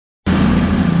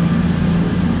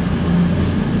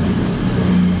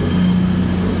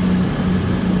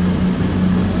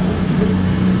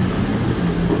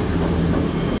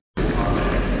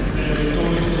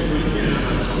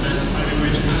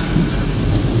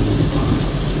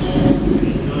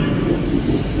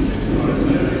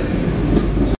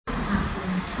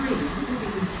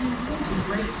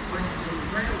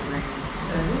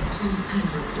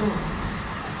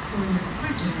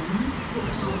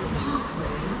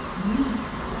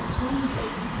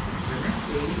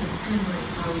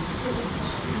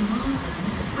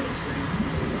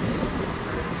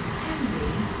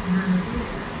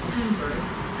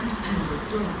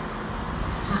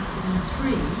Platform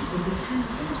 3 with the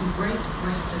 1040 Great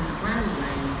Western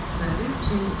Railway service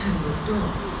to Pembroke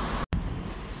Dock.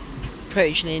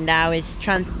 Approaching now is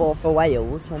Transport for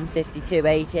Wales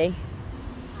 152.80.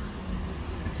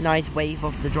 Nice wave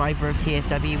off the driver of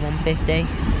TFW 150.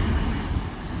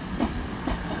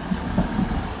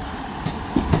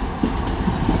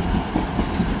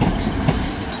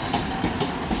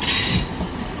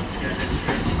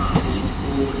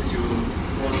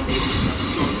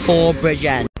 For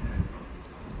Bridgend.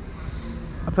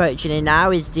 Approaching it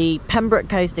now is the Pembroke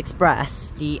Coast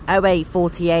Express, the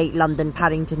 0848 London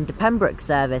Paddington to Pembroke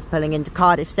service, pulling into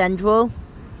Cardiff Central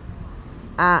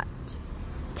at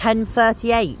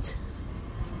 10:38.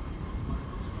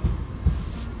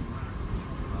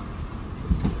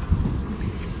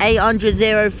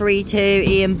 (800-032)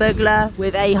 Ian Bugler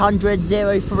with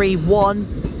 800-031.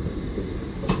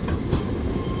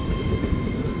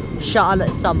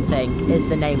 Charlotte something is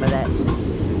the name of it.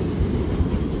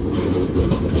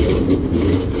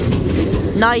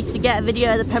 Nice to get a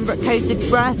video of the Pembroke Coast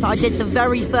Express. I did the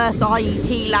very first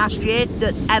IET last year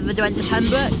that ever went to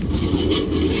Pembroke,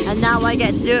 and now I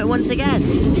get to do it once again.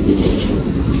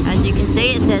 As you can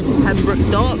see, it says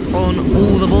Pembroke Dock on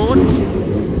all the boards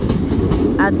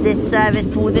as this service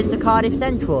pulls into Cardiff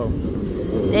Central.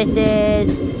 This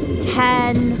is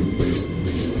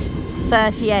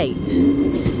 10:38.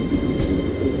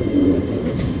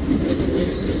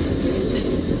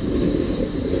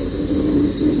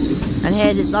 And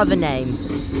here's its other name,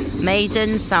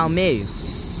 Mason Salmu.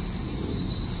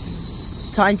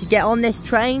 Time to get on this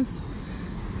train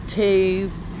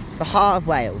to the heart of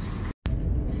Wales.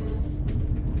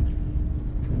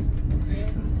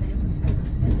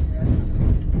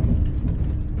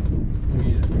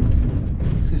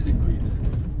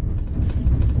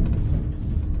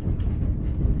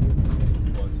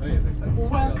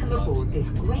 Welcome aboard this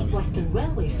Great Western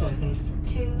Railway service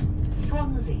to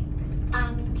Swansea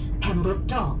and Pembroke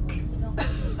Dock.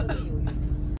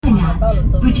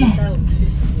 Bridgend,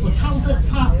 Talbot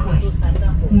Parkway,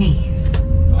 Meath,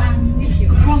 and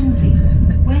Swansea,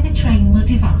 where the train will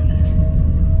divide.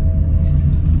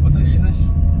 我特意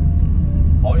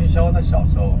黄云霄他小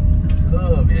时候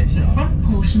特别喜 The 欢， front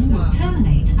portion will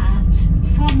terminate at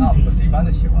那不 Swansea. 是一般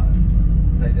的喜欢。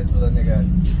他以前住的那个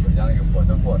九江那个火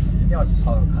车过，一定要去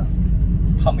操场看，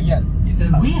看不厌，一直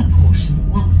The 看。 rear portion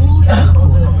will also 我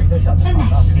call 一直想 the 去长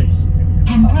大去 Necklace, 洗这个。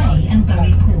 Pembrey and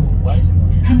Bury Port, 关系吗？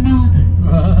 Carmarthen,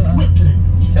 Whitland,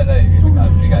 现在也没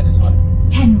感觉出来。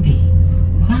 Tenby,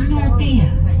 Manorbier,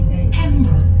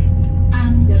 Pembroke,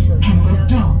 and Pembroke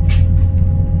Dock.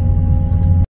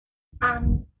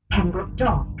 And Pembroke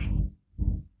Dock.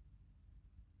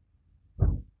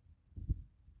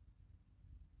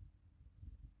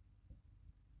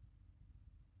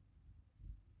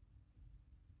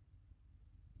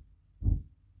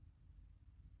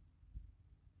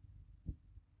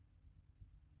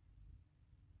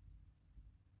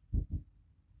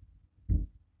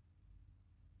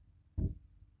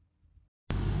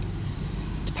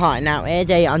 Departing out here,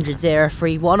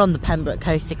 800-031 on the Pembroke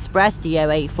Coast Express, the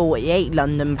 0848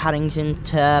 London Paddington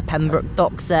to Pembroke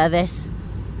Dock service.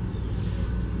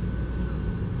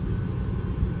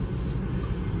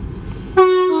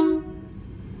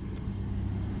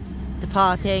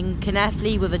 Departing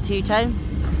Connethley with a two-tone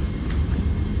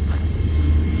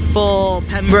for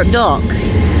Pembroke Dock.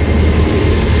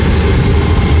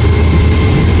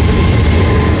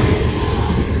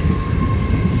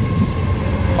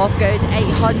 Off goes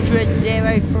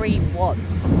 800-031.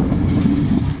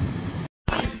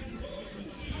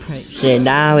 Approaching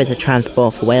now is a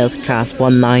Transport for Wales Class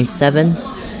 197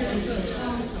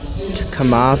 to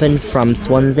Carmarthen from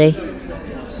Swansea.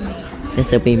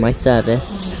 This will be my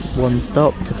service. One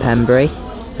stop to Pembrey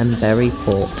and Bury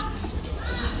Port.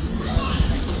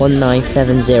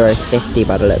 197050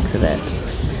 by the looks of it.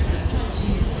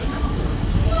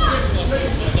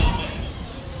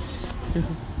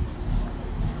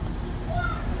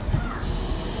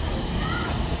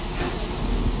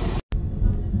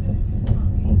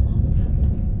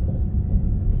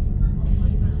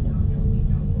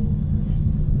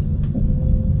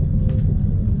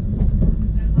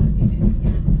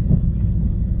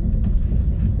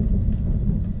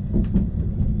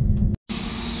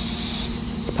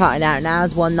 Departing out now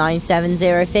is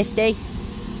 197050.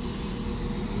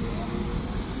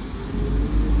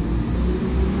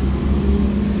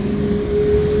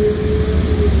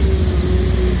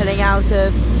 Pulling out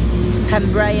of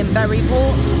Pembrey and Bury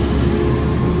Port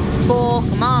for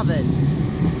Carmarthen.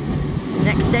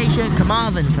 Next station,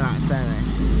 Carmarthen for that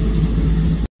service.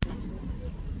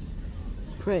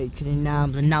 Approaching now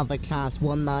another class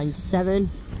 197.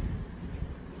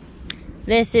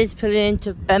 This is pulling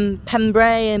into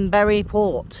Pembrey and Bury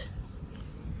Port.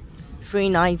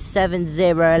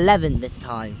 397011 this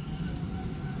time.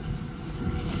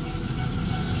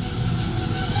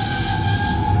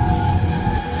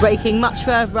 Braking much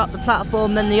further up the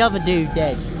platform than the other dude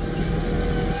did.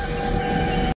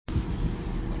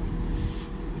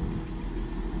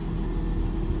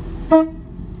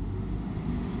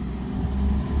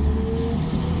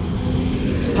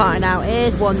 Parting out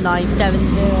is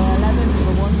 197011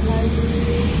 for one place.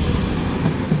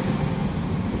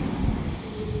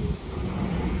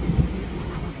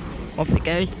 Off it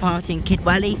goes, parting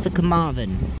Kidwelly for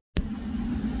Carmarthen.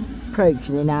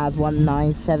 Approaching it now is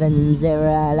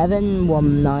 197011,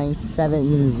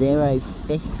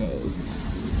 197050.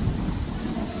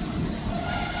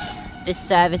 This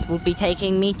service will be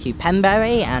taking me to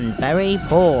Pembury and Bury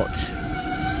Port.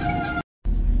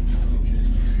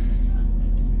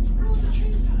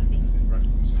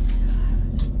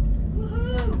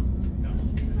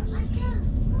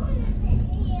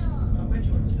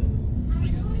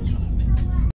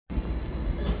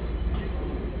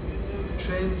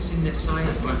 Trens sy'n nesau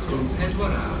at platfform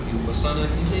 4A yw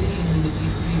gwasanaeth 11 munud i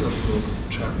 3 o'r gloch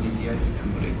Trafnidiaeth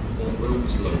Cymru o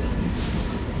Wilmslow.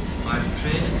 Mae'r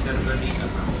tren yn terfynu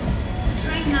yma.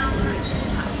 Train now approaching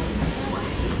platform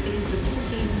 4A is the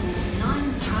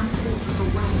 1449 Transport for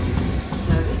Wales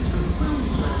service from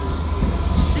Wilmslow.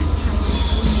 This train is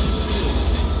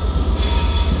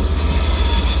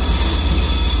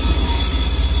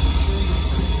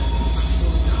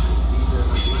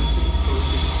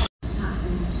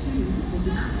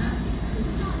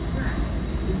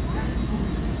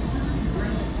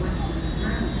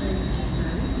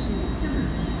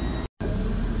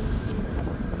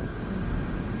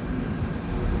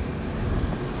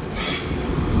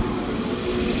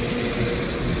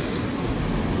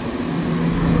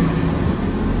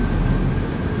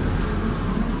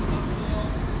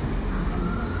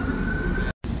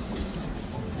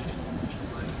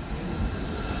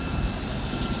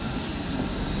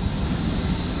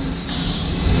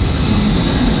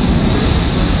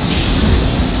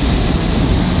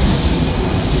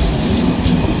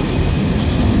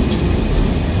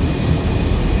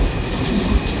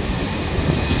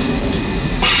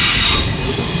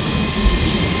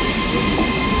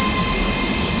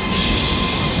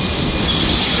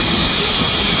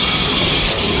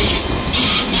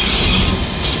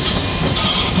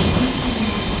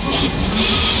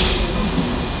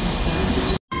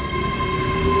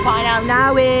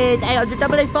Now is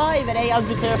 800-005 and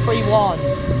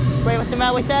 800-031. Great Western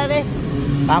Railway service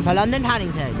bound for London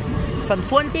Paddington from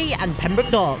Swansea and Pembroke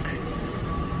Dock.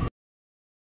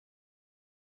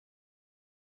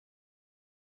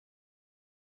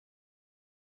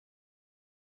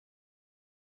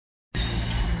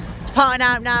 Departing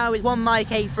out now is 1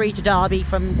 Mike 83 to Derby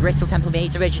from Bristol Temple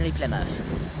Meads, originally Plymouth.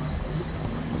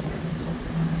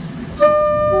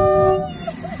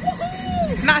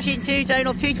 Smashing 2 zone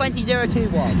off 220.021.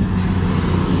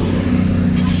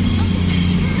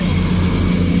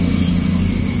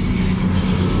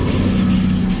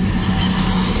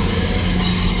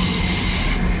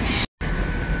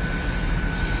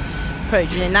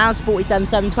 Approaching it now is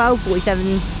 47.712,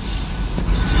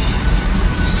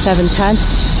 47.710.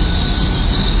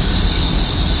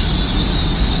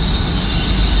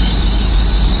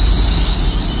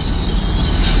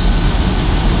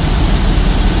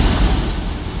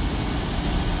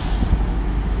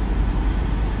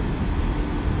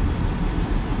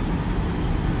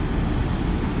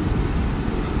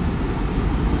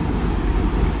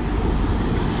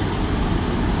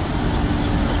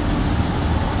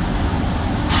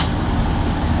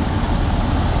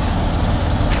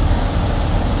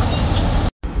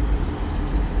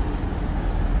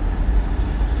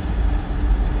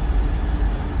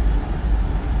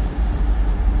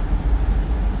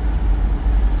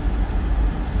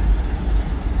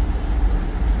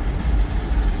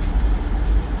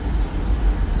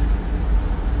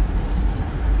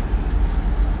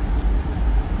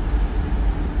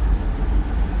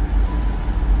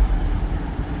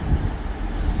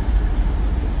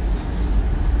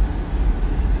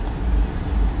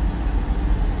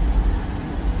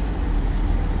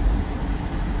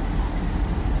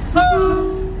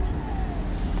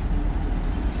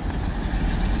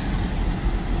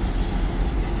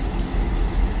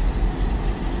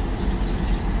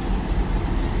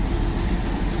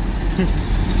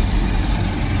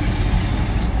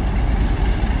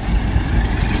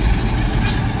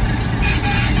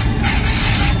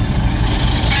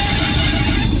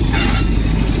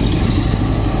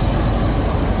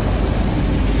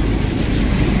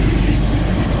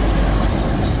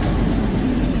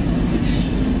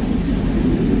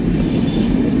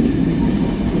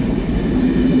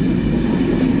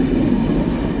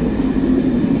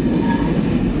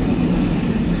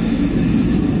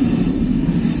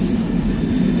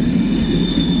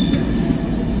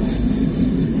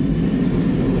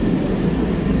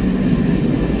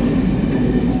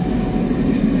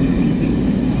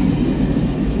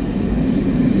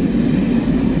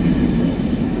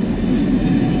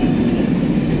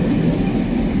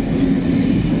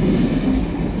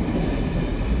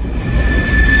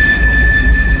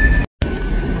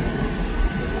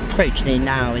 Approaching it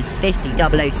now is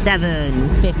 50007,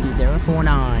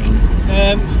 50049.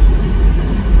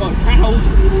 Got crowds.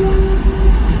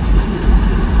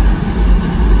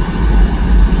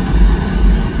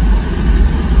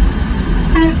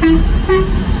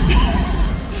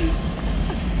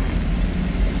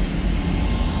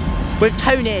 With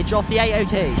tonnage off the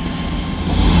 802.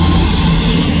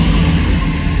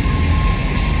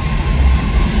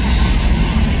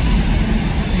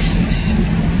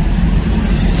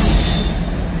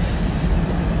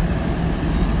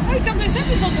 Hey, Governor,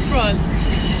 Simmer's on the front.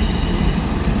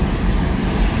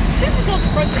 Simmer's on the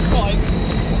front this time.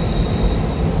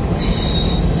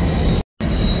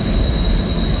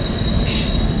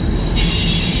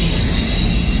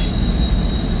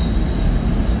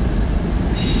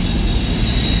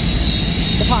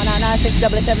 Departing out now,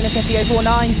 60007 and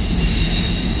 50049.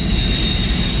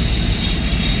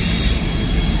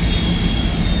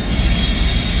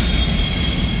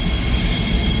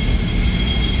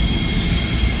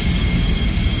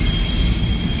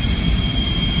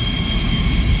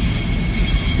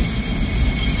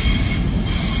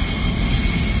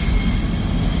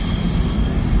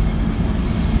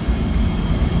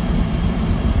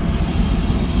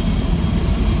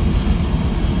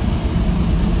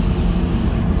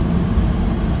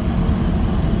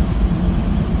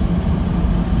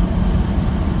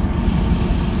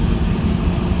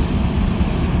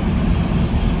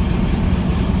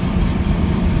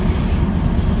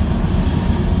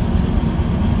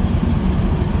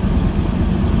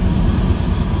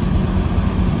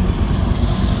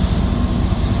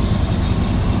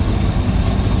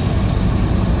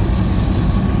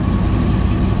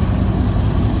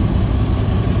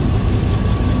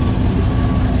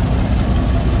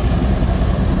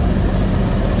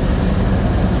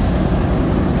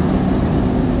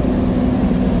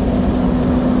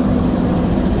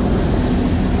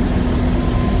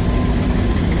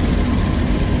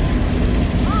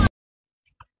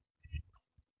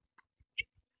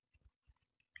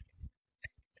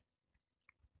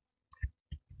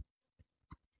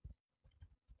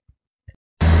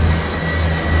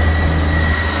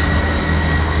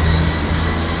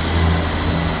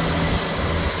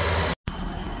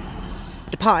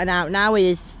 Departing out now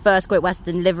is First Great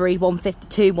Western livery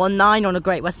 15219 on a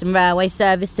Great Western Railway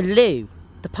service to Loo.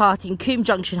 Departing Coombe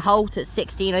Junction halt at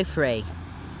 1603.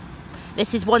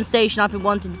 This is one station I've been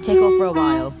wanting to tick off for a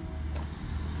while.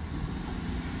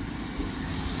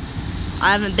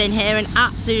 I haven't been here in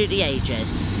absolutely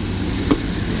ages.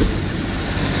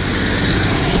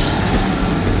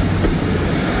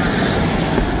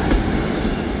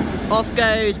 Off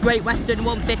goes Great Western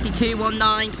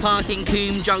 15219, departing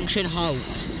Coombe Junction halt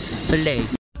for Loo.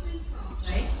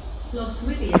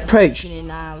 Approaching it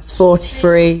now is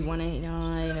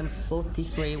 43189 and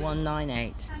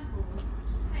 43198.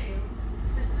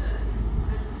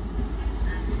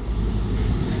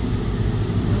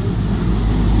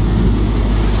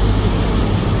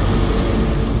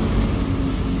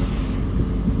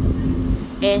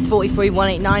 Here's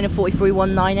 43189 and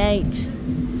 43198.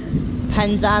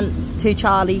 Penzance to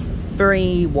Charlie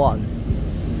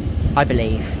 31, I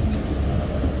believe.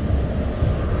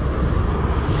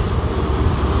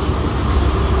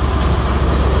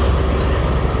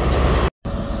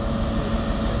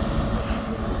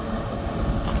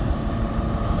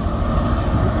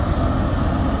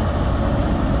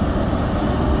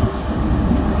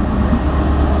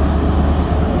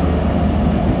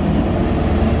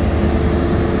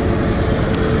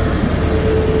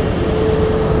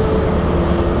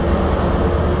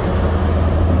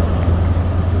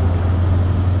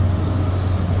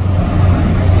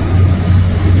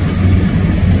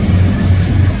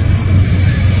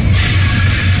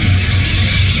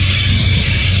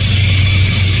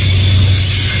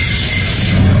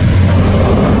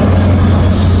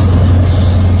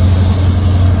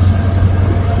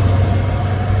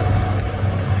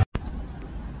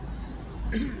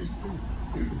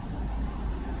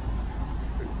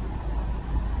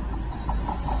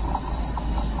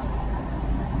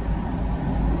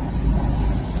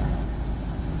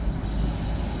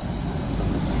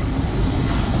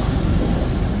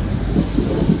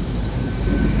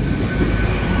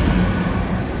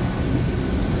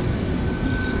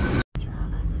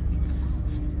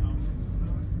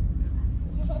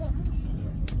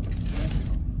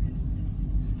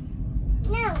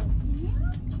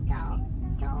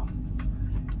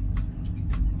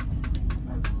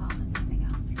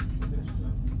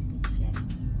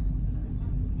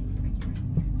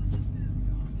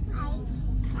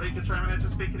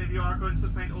 Speaking, if you are going to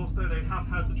St. Ulster, they have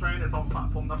had the train, it's on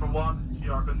platform number 1. If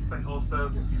you are going to St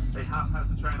also, they have had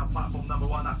the train on platform number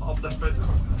 1. That's off the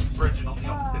bridge and on the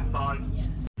opposite side.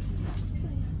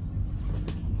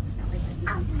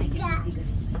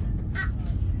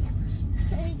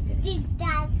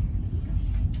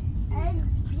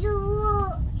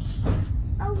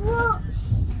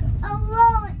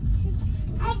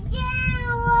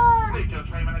 Your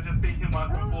train manager speaking,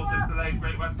 welcome aboard this delayed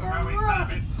Great Western Railway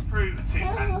service through to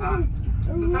Penzance.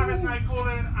 The service may call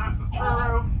in at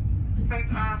Truro,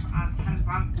 St Anne and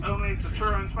Penzance only, so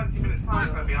Truro in 20 minutes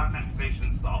time will be our next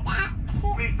station stop.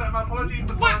 Please send my apologies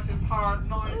for starting power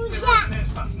 90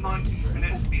 minutes, that's 90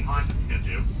 minutes behind the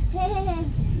schedule.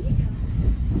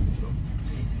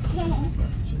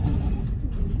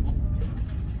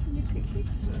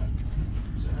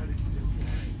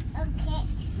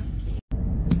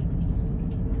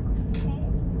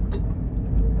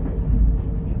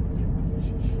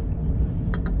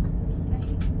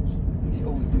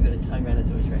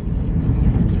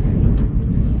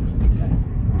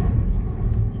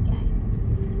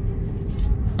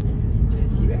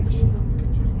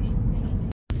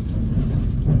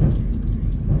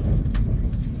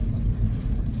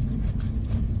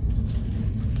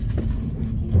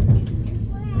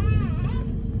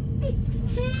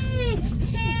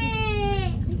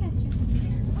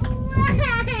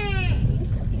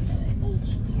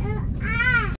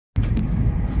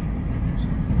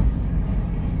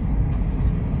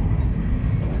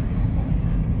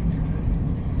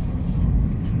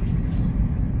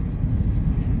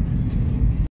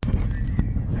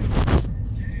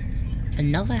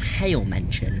 Another hail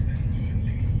mention.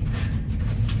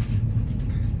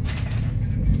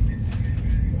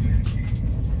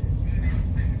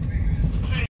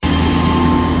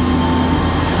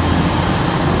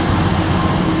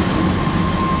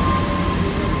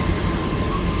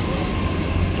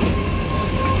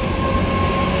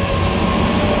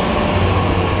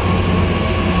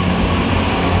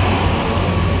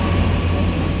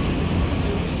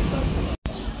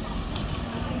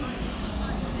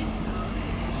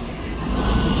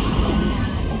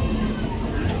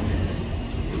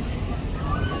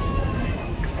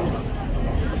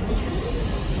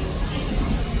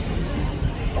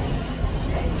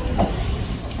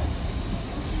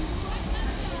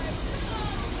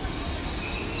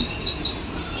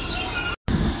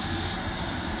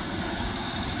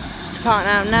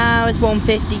 Departing out now is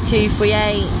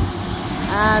 152.38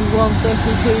 and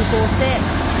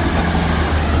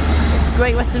 152.46.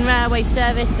 Great Western Railway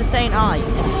service to St Ives.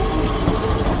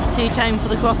 2-tone for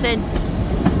the crossing.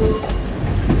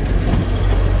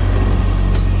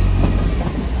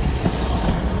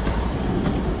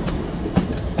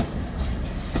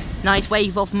 Nice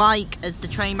wave off Mike as the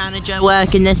train manager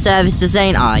working this service to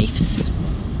St Ives.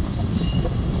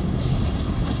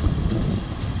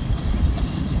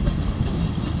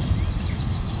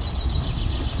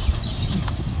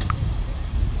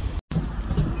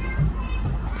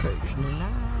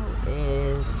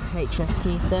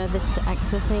 HST service to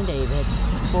Exeter St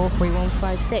David's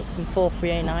 43156 and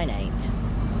 43098.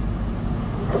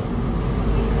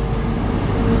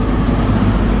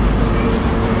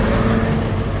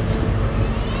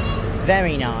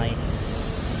 Very nice.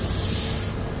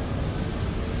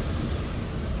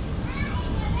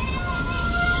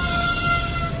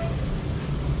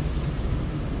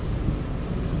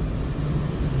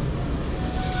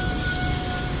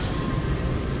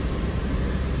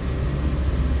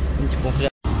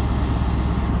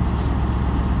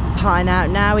 Departing out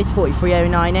now is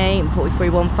 43098 and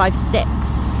 43156.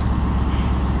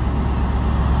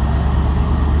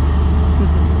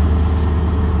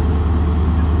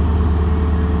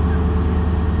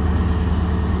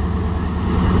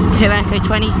 To Echo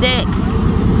 26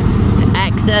 to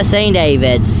Exeter St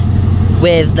David's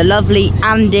with the lovely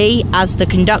Andy as the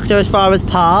conductor as far as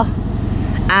par,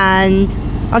 and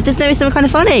I've just noticed something kind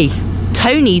of funny.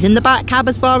 Tony's in the back cab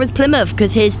as far as Plymouth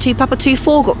because his 2 Papa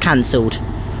 2-4 got cancelled.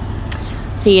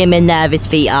 See him in there with his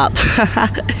feet up.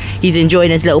 He's enjoying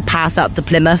his little pass up to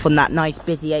Plymouth on that nice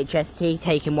busy HST,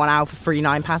 taking 1 hour for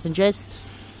 39 passengers.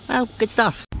 Well, good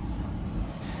stuff.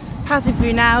 Passing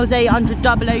through now is 800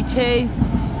 002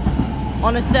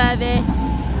 on a service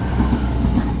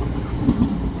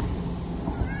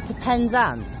to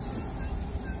Penzance.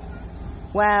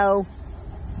 Well,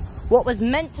 what was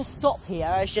meant to stop here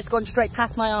has just gone straight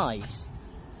past my eyes.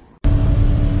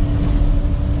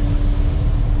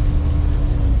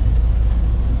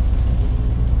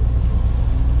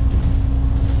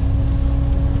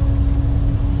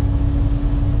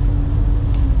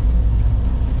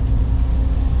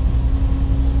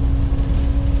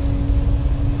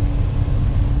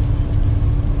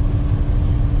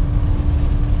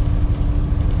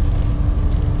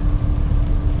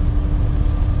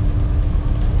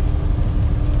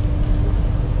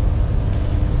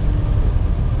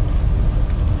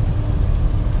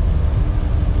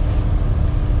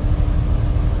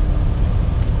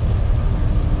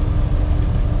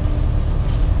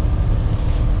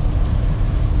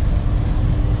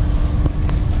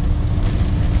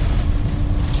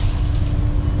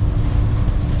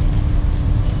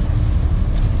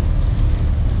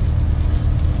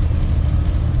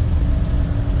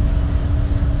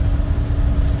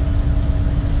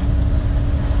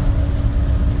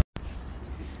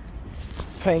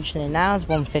 Approaching it now is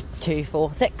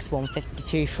 152.46,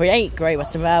 152.38, Great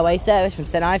Western Railway service from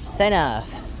St Ives to St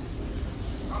Earth.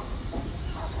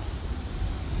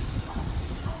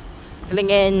 Pulling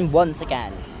in once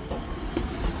again.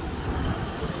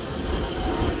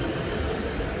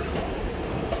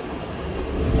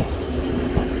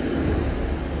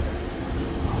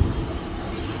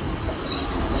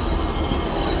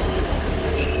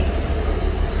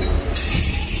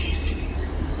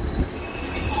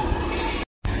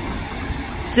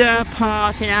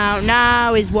 Departing out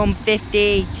now is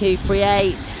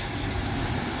 150.238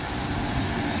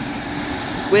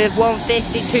 with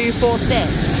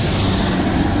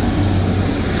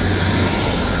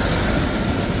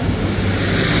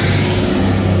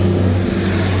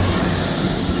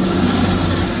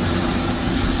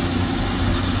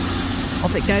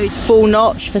Off it goes full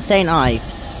notch for St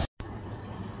Ives.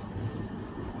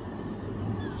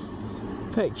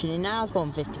 Approaching in now is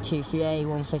 152.38,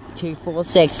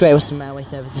 152.46, Great Western Railway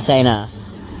service to St Earth.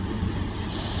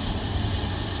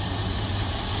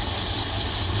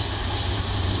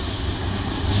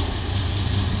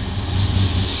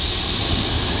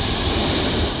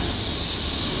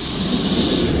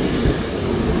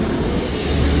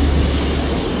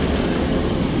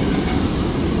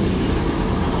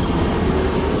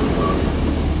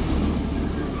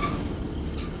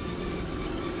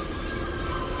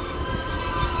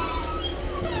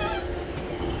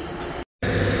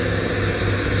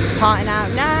 Parting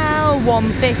out now,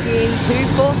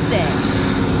 150.246.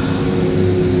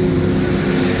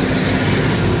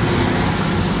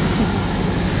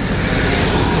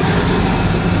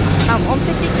 And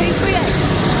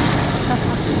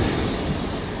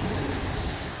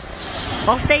 152.38.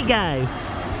 Off they go.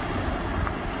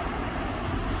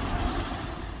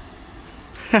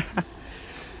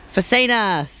 For St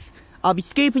Earth, I'll be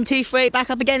scooping 238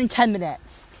 back up again in 10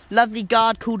 minutes. Lovely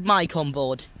guard called Mike on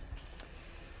board.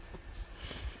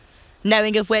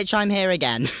 Knowing of which I'm here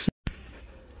again.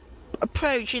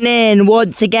 Approaching in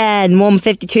once again,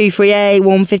 152.38,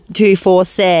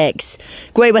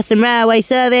 152.46. Great Western Railway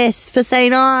service for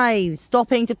St Ives,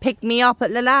 stopping to pick me up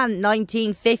at Lelant,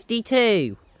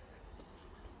 1952.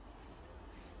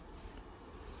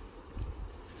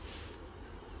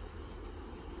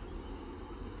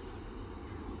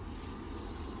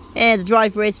 Here, the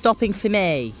driver is stopping for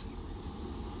me.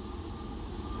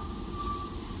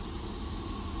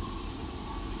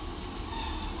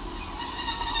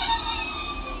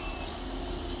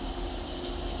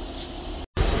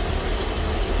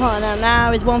 Parting out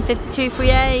now is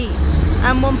 152.38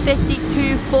 and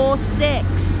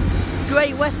 152.46.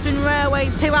 Great Western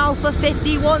Railway 2 Alpha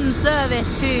 51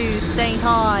 service to St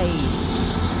Ives.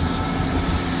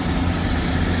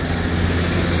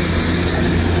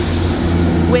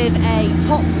 With a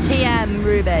top TM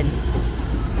Reuben.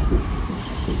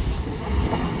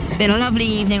 Been a lovely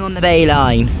evening on the Bay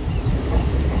Line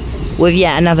with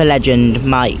yet another legend,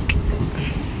 Mike.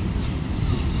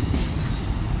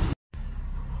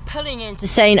 Pulling into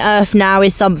St Earth now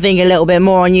is something a little bit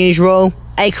more unusual.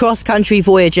 A cross-country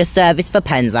Voyager service for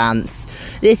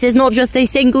Penzance. This is not just a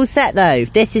single set though,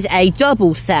 this is a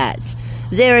double set.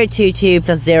 022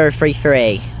 plus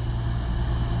 033.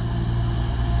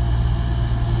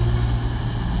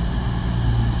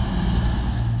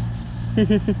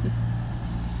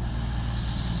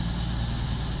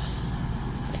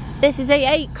 This is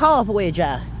a 8-car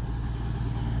Voyager.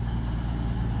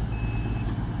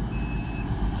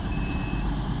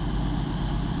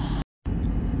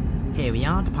 Here we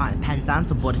are, departing Penzance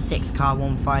aboard a 6-car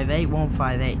 158,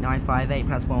 158.958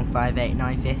 plus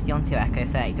 158.950 on 2 Echo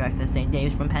 30 to access St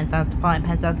David's from Penzance, departing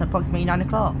Penzance at approximately 9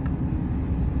 o'clock.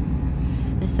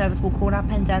 This service will call out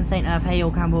Penzance, St Earth, Hale,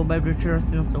 Campbell, Bodra,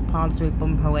 Trust, and Still Palms with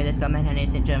Bumperway, this Gunman, Henry,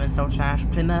 St German, Saltash,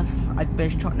 Plymouth,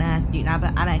 British, Tottenham, Newton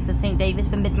Abbot, and access St David's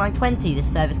for midnight 20. This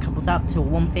service couples up to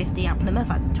 150 at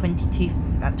Plymouth at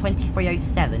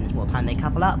 23:07 is what time they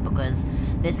couple up, because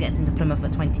this gets into Plymouth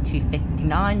at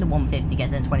 22:59, the 150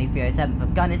 gets in 23:07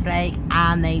 from Gunners Lake,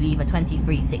 and they leave at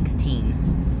 23:16.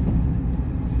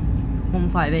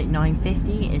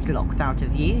 158.950 is locked out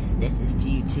of use. This is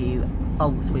due to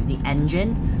faults with the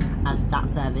engine, as that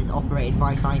service operated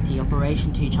Vice IT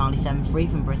operation to Charlie 73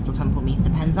 from Bristol Temple Meads to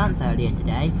Penzance earlier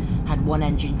today. Had one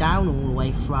engine down all the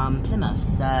way from Plymouth,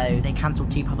 so they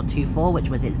cancelled 2 Papa 24, which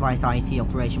was its Vice IT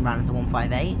operation, ran as a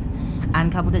 158,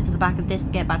 and coupled it to the back of this to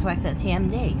get back to exit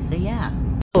TMD, so yeah.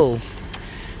 Cool.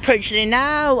 Approaching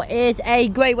now is a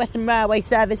Great Western Railway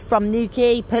service from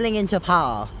Newquay, pulling into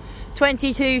Par.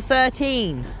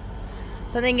 22:13.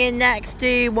 Pulling in next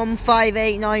to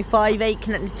 158.958,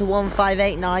 connected to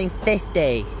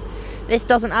 158.950. This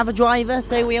doesn't have a driver,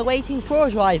 so we are waiting for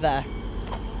a driver.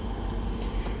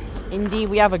 Indeed,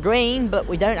 we have a green, but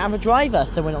we don't have a driver,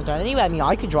 so we're not going anywhere. I mean,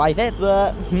 I could drive it,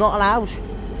 but I'm not allowed.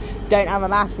 Don't have a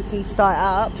master key to start it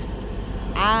up.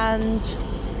 And,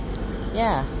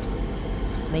 yeah.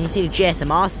 I mean, you see the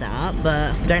GSMR start,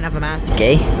 but don't have a master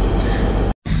key.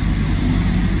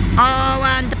 Oh,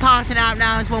 and departing out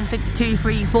now is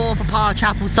 15234 for Par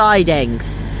Chapel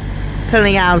Sidings.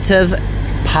 Pulling out of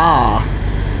Par.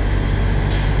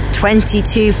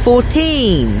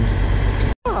 2214.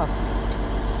 Oh.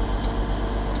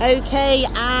 Okay,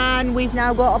 and we've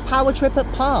now got a power trip at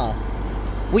Par.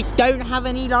 We don't have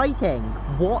any lighting.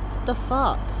 What the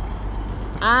fuck?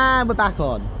 And we're back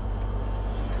on.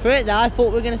 For it there, I thought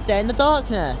we were going to stay in the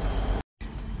darkness.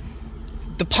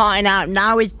 Departing out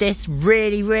now is this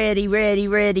really rare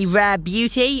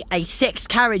beauty. A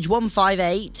 6-carriage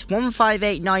 158,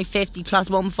 158,950 plus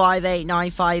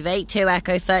 158,958, 2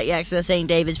 Echo 30 Exeter St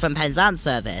David's from Penzance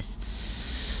service.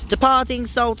 Departing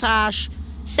Saltash,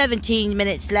 17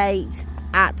 minutes late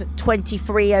at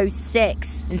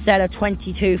 23:06 instead of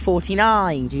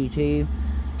 22:49 due to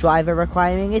driver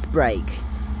requiring his break.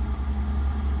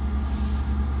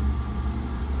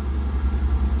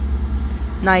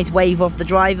 Nice wave off the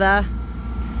driver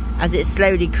as it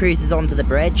slowly cruises onto the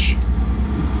bridge,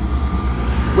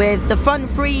 with the front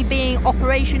 3 being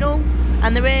operational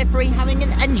and the rear 3 having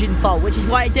an engine fault, which is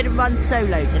why it didn't run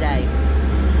solo today.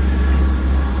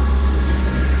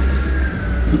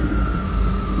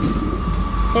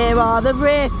 Here are the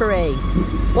rear 3,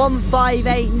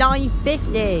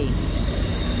 158,950.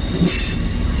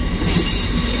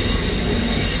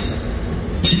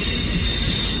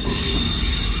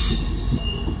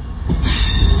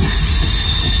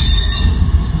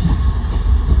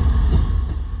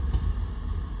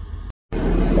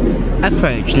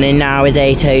 Approaching now is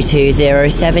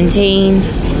 802017,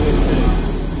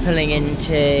 pulling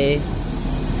into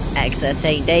Exeter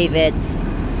St David's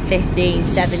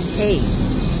 1517.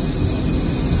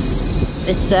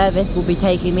 This service will be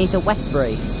taking me to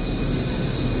Westbury.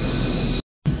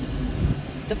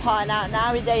 Departing out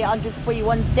now is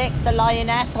 800-316, the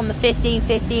Lioness on the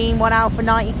 1515, 1 Alpha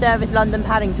 90 service, London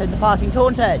Paddington, departing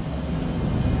Taunton.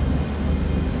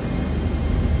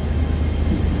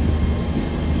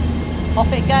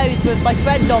 Off it goes with my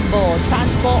friend on board,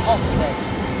 Transport Oxford.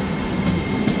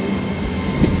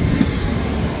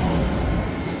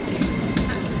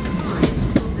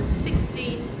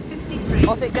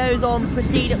 Off it goes on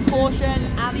proceed at caution,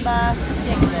 amber,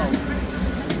 signal.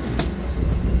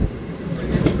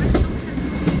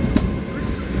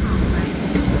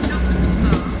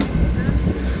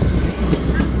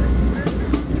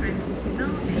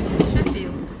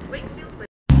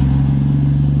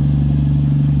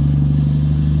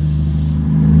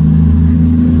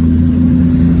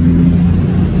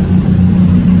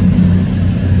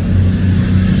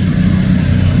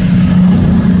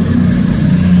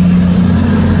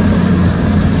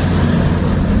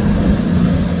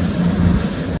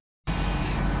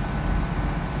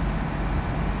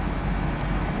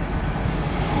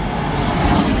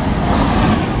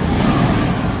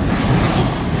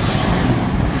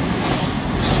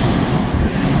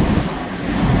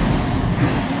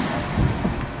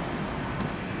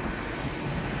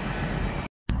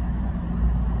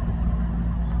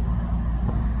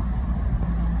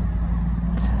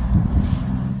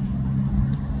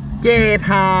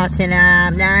 Departing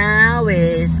up now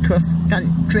is cross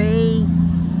country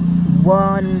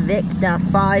 1 Victor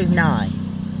 59.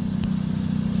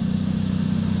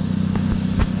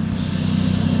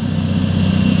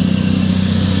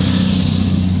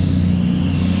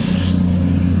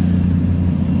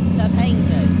 To Painting.